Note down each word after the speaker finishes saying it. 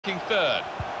Third.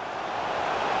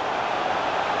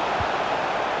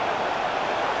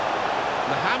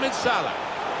 Mohamed Salah.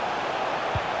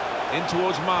 In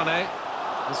towards Mane.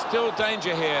 There's still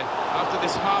danger here after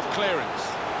this half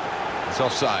clearance. It's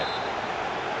offside.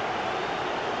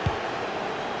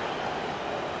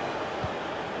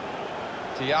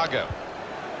 Thiago.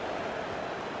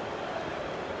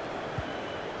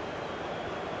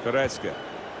 Goretzka.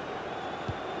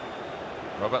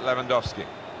 Robert Lewandowski.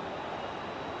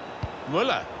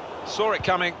 Müller saw it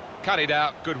coming, cut it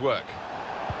out, good work.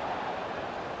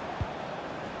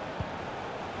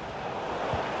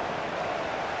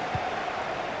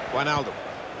 Wijnaldum.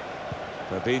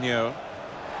 Fabinho.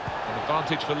 An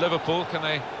advantage for Liverpool. Can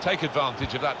they take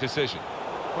advantage of that decision?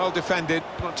 Well defended,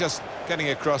 not just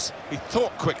getting across, he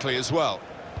thought quickly as well.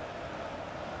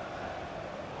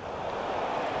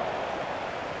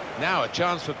 Now a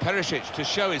chance for Perisic to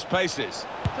show his paces,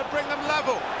 to bring them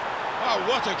level. Oh,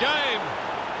 what a game!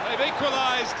 They've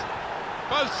equalised.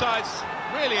 Both sides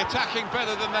really attacking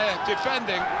better than they're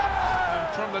defending.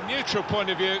 And from the neutral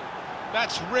point of view,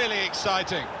 that's really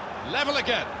exciting. Level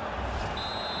again.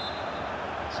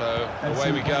 So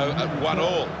away we go at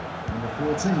 1-1. Number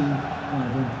 14,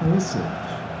 Ivan Perisic.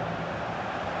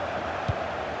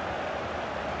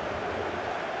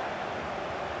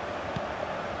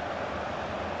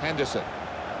 Henderson.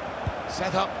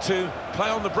 Set up to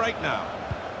play on the break now.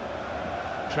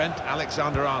 Trent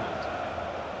Alexander-Arnold.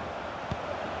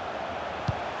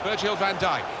 Virgil van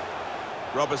Dijk.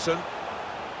 Robertson.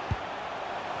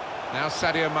 Now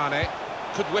Sadio Mane.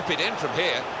 Could whip it in from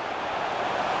here.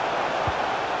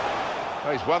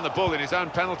 Oh, he's won the ball in his own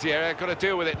penalty area. Got to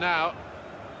deal with it now.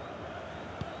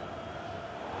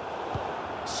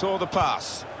 Saw the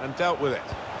pass and dealt with it.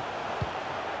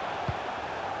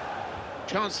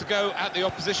 Chance to go at the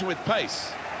opposition with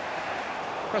pace.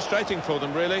 Frustrating for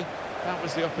them, really. That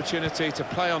was the opportunity to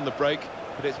play on the break,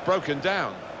 but it's broken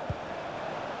down.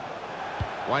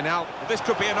 Wijnaldum. This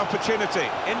could be an opportunity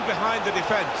in behind the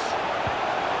defence.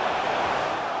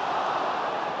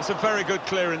 It's a very good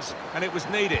clearance, and it was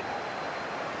needed.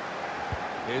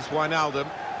 Here's Wijnaldum.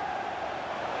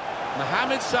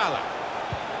 Mohamed Salah.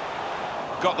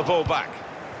 Got the ball back.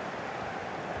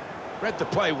 Read the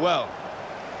play well.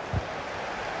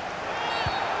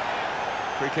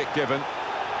 Free kick given.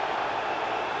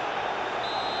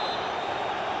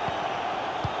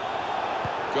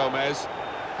 Gomez.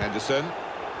 Henderson.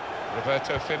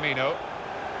 Roberto Firmino.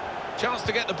 Chance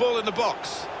to get the ball in the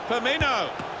box. Firmino.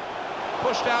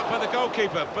 Pushed out by the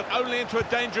goalkeeper, but only into a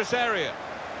dangerous area.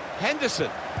 Henderson.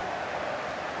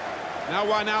 Now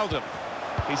Wijnaldum.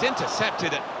 He's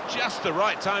intercepted at just the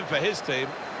right time for his team.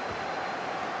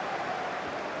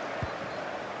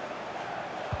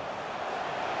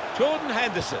 Jordan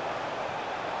Henderson.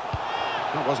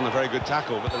 That wasn't a very good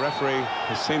tackle, but the referee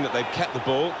has seen that they've kept the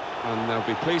ball, and they'll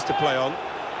be pleased to play on.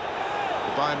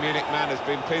 The Bayern Munich man has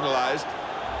been penalised.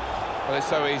 Well, it's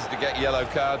so easy to get yellow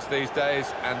cards these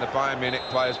days, and the Bayern Munich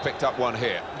players picked up one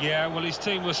here. Yeah, well, his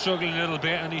team was struggling a little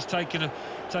bit, and he's taken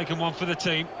one for the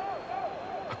team.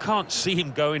 I can't see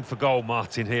him going for goal,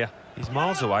 Martin, here. He's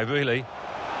miles away, really.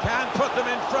 Can put them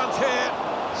in front here.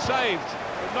 Saved,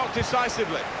 but not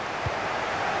decisively.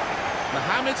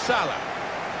 Mohamed Salah.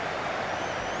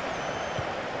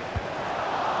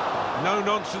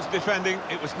 No-nonsense defending,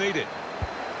 it was needed.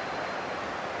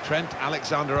 Trent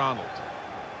Alexander-Arnold.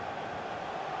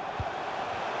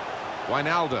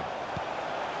 Wijnaldum.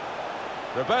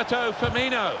 Roberto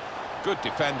Firmino. Good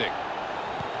defending.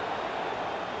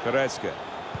 Goretzka.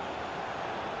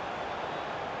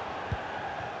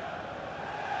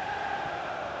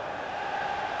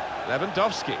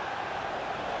 Lewandowski.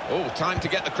 Oh, time to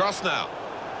get the cross now.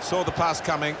 Saw the pass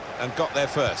coming and got there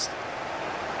first.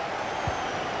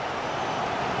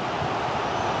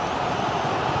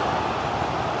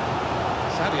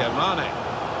 Sadio Mane.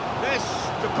 This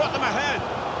to put them ahead.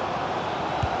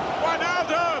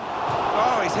 Wijnaldum!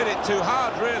 Oh, he's hit it too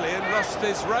hard, really, and lost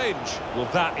his range. Well,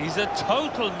 that is a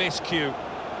total miscue.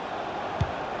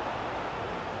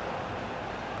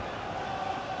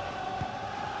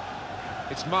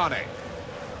 It's Mane.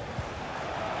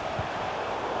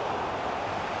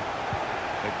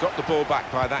 They've got the ball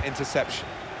back by that interception.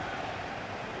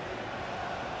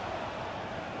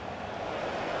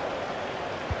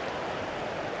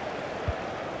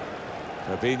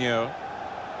 Fabinho.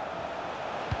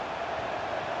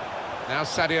 Now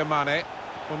Sadio Mane.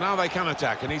 Well, now they can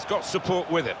attack, and he's got support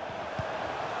with it.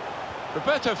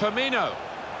 Roberto Firmino.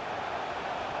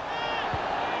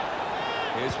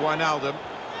 Here's Wijnaldum.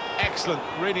 Excellent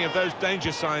reading of those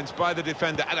danger signs by the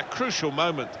defender at a crucial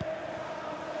moment.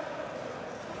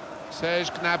 Serge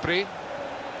Gnabry.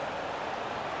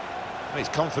 He's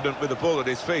confident with the ball at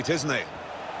his feet, isn't he?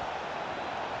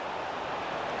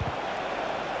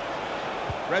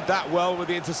 Read that well with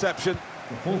the interception.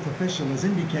 The fourth official has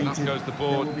indicated Up goes the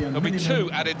board. there will There'll be minimum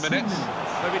 2 added of 2 minutes.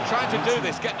 They'll be trying to do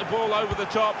this, get the ball over the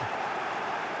top.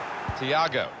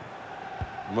 Thiago.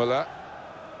 Muller.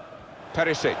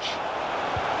 Perisic.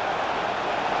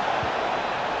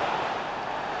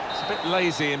 It's a bit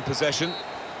lazy in possession.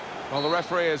 Well, the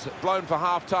referee has blown for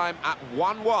half-time at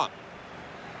 1-1.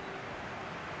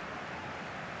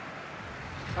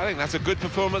 I think that's a good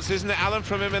performance, isn't it, Alan,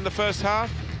 from him in the first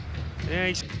half? Yeah,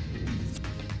 he's...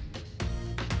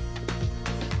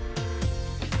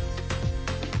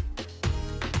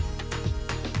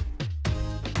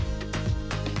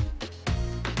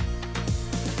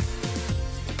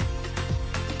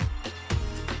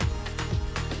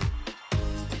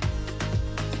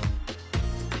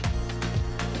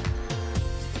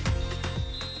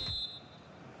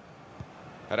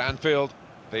 At Anfield,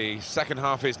 the second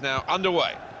half is now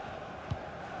underway.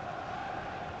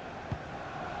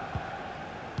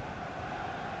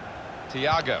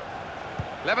 Thiago.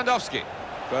 Lewandowski.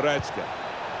 Goretzka.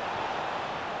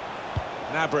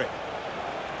 Gnabry.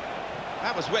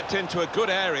 That was whipped into a good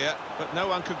area, but no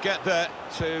one could get there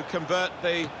to convert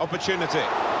the opportunity.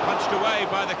 Punched away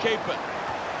by the keeper.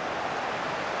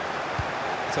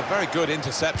 It's a very good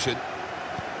interception.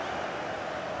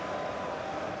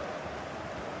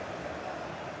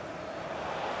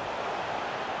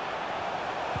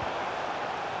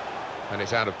 And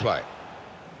it's out of play.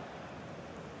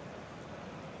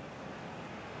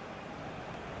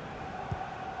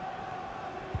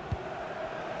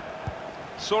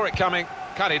 Saw it coming,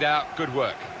 cut it out, good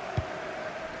work.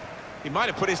 He might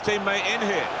have put his teammate in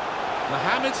here.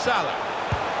 Mohamed Salah.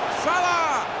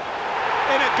 Salah!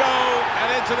 In a goal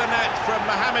and into the net from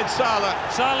Mohamed Salah.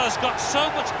 Salah's got so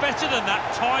much better than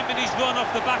that, timing his run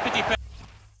off the back of defence.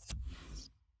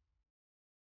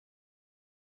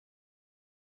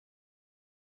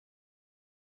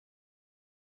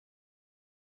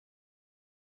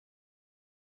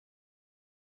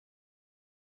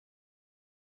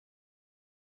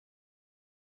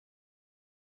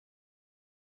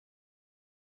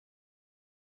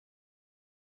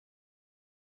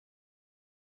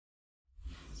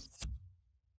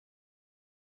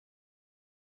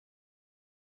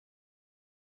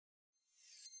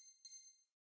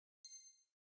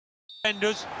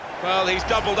 Well, he's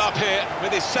doubled up here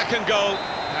with his second goal,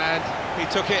 and he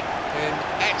took it in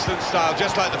excellent style,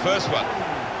 just like the first one.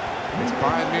 It's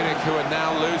Bayern Munich who are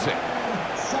now losing.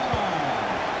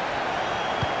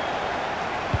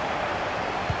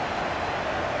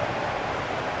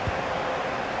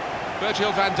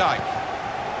 Virgil van Dijk.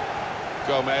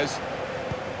 Gomez.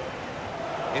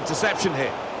 Interception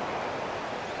here.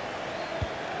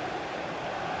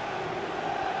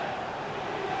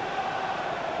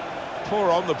 Poor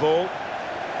on the ball.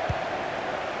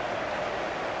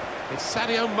 It's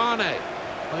Sadio Mane.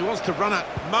 Well, he wants to run at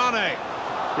Mane.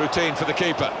 Routine for the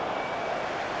keeper.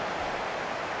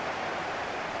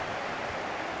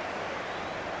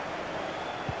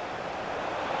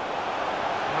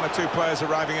 One or two players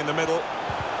arriving in the middle.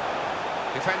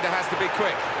 Defender has to be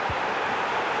quick.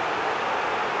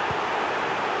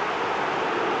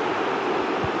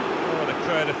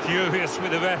 They're furious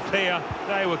with the ref here.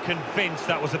 They were convinced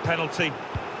that was a penalty.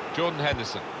 Jordan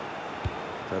Henderson.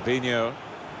 Fabinho.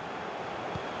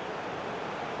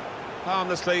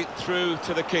 Harmlessly through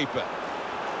to the keeper.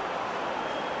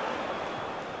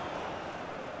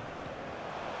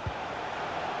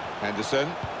 Henderson.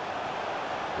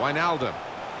 Wijnaldum.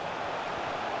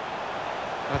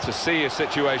 That's a serious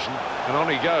situation, and on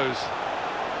he goes.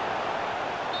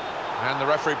 And the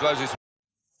referee blows his...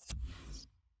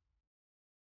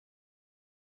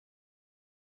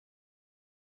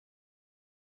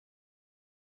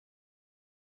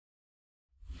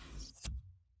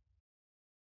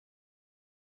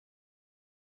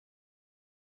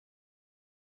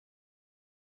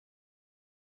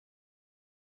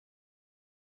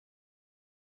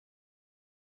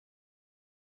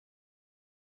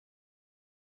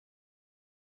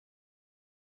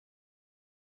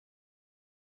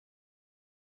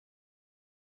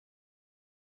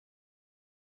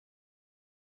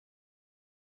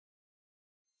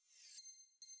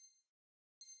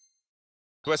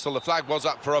 Whistle, the flag was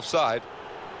up for offside.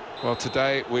 Well,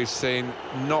 today we've seen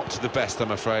not the best, I'm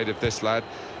afraid, of this lad,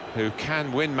 who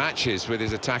can win matches with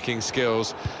his attacking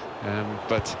skills,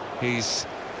 but he's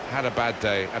had a bad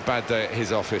day at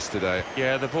his office today.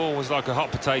 Yeah, the ball was like a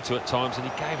hot potato at times, and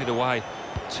he gave it away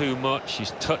too much.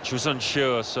 His touch was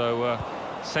unsure, so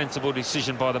sensible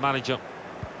decision by the manager.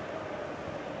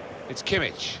 It's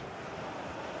Kimmich.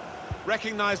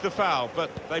 recognised the foul, but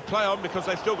they play on because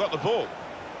they've still got the ball.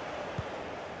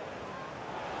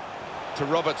 To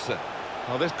Robertson.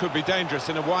 Well, this could be dangerous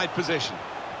in a wide position.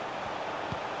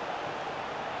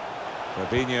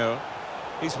 Fabinho.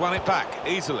 He's won it back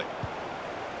easily.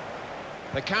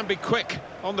 They can be quick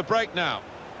on the break now.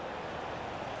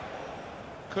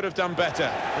 Could have done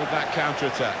better with that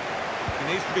counter-attack.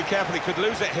 He needs to be careful, he could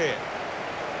lose it here.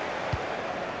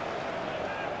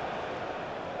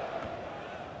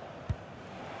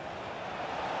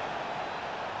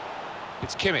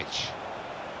 It's Kimmich.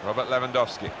 Robert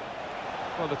Lewandowski.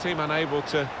 Well, the team unable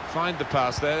to find the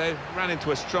pass there. They ran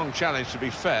into a strong challenge, to be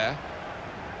fair.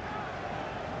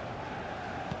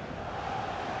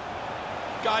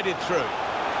 Guided through.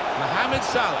 Mohamed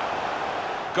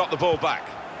Salah got the ball back.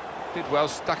 Did well,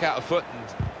 stuck out a foot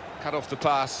and cut off the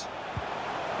pass.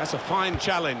 That's a fine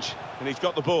challenge, and he's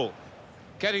got the ball.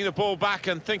 Getting the ball back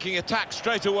and thinking attack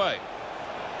straight away.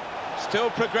 Still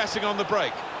progressing on the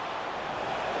break.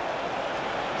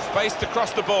 Space to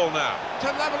cross the ball now. To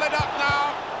level it up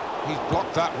now. He's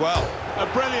blocked that well. A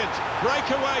brilliant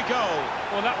breakaway goal.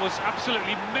 Well, that was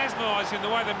absolutely mesmerising, the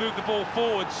way they moved the ball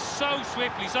forward so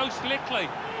swiftly, so slickly.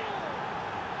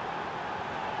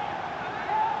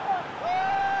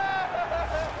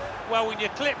 Well, when you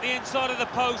clip the inside of the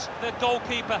post, the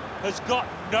goalkeeper has got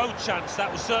no chance.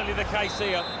 That was certainly the case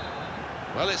here.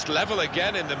 Well, it's level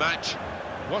again in the match.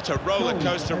 What a roller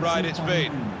coaster ride it's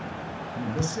been.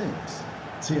 Number 6,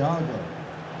 Thiago.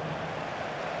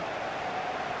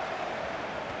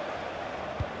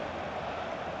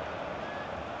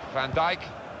 Van Dijk.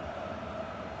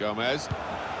 Gomez.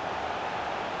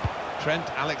 Trent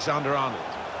Alexander-Arnold.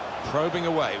 Probing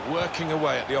away, working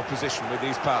away at the opposition with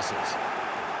these passes.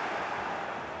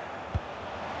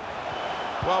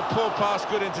 Well, poor pass,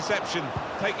 good interception.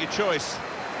 Take your choice.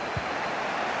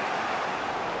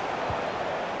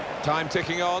 Time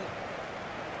ticking on.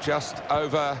 Just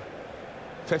over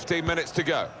 15 minutes to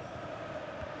go.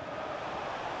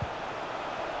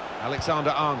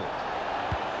 Alexander-Arnold.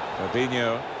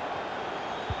 Fabinho.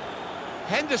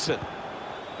 Henderson.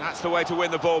 That's the way to win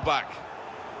the ball back.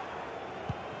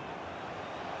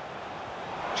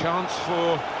 Chance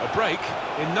for a break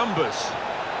in numbers.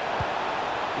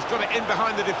 He's got it in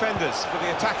behind the defenders for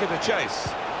the attacker to chase.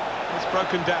 It's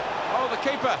broken down. Oh, the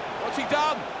keeper. What's he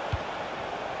done?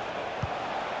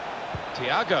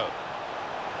 Thiago.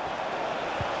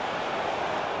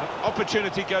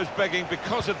 Opportunity goes begging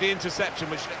because of the interception,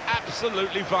 which is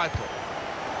absolutely vital.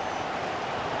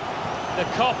 The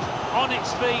Kop on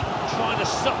its feet, trying to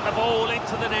suck the ball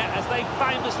into the net, as they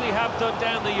famously have done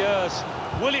down the years.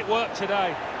 Will it work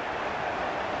today?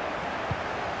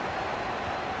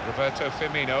 Roberto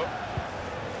Firmino.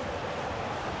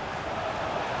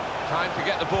 Time to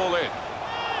get the ball in.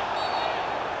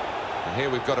 And here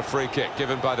we've got a free kick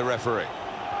given by the referee.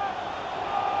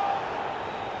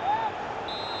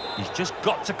 He's just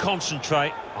got to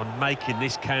concentrate on making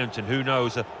this count, and who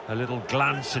knows, a little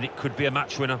glance and it could be a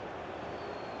match winner.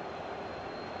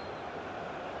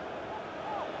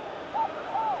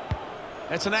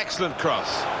 It's an excellent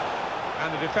cross.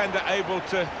 And the defender able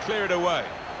to clear it away.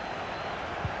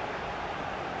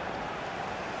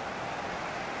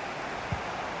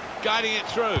 Guiding it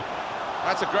through.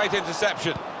 That's a great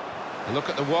interception. A look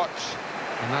at the watch,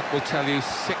 and that will tell you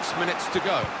 6 minutes to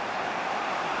go.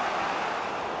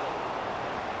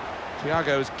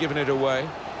 Thiago has given it away.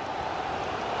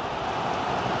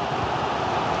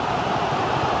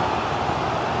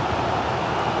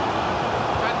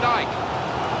 Van Dijk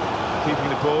keeping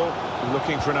the ball and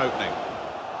looking for an opening.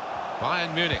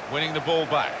 Bayern Munich winning the ball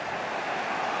back.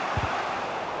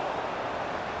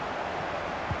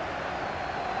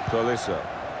 Tolisso.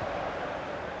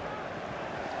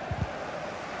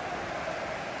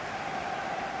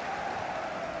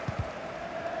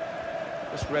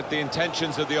 Just read the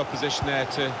intentions of the opposition there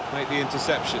to make the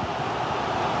interception.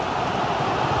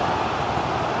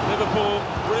 Liverpool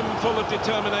brimful of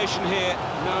determination here,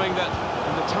 knowing that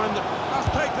in the time that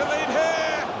must take the lead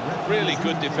here. Really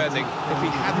good defending. If he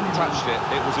hadn't touched it,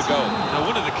 it was a goal. Now,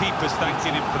 one of the keepers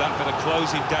thanking him for that bit of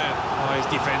closing down by his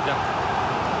defender.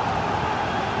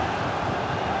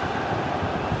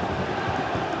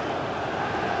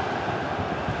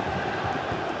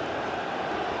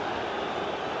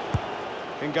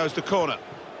 In goes the corner.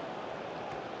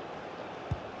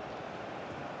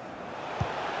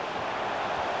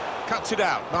 Cuts it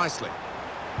out nicely.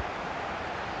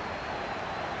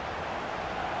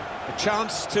 A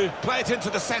chance to play it into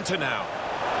the centre now.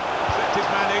 Slipped his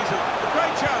man easily. A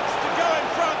great chance to go in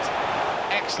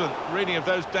front. Excellent reading of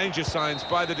those danger signs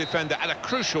by the defender at a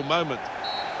crucial moment.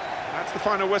 That's the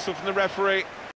final whistle from the referee.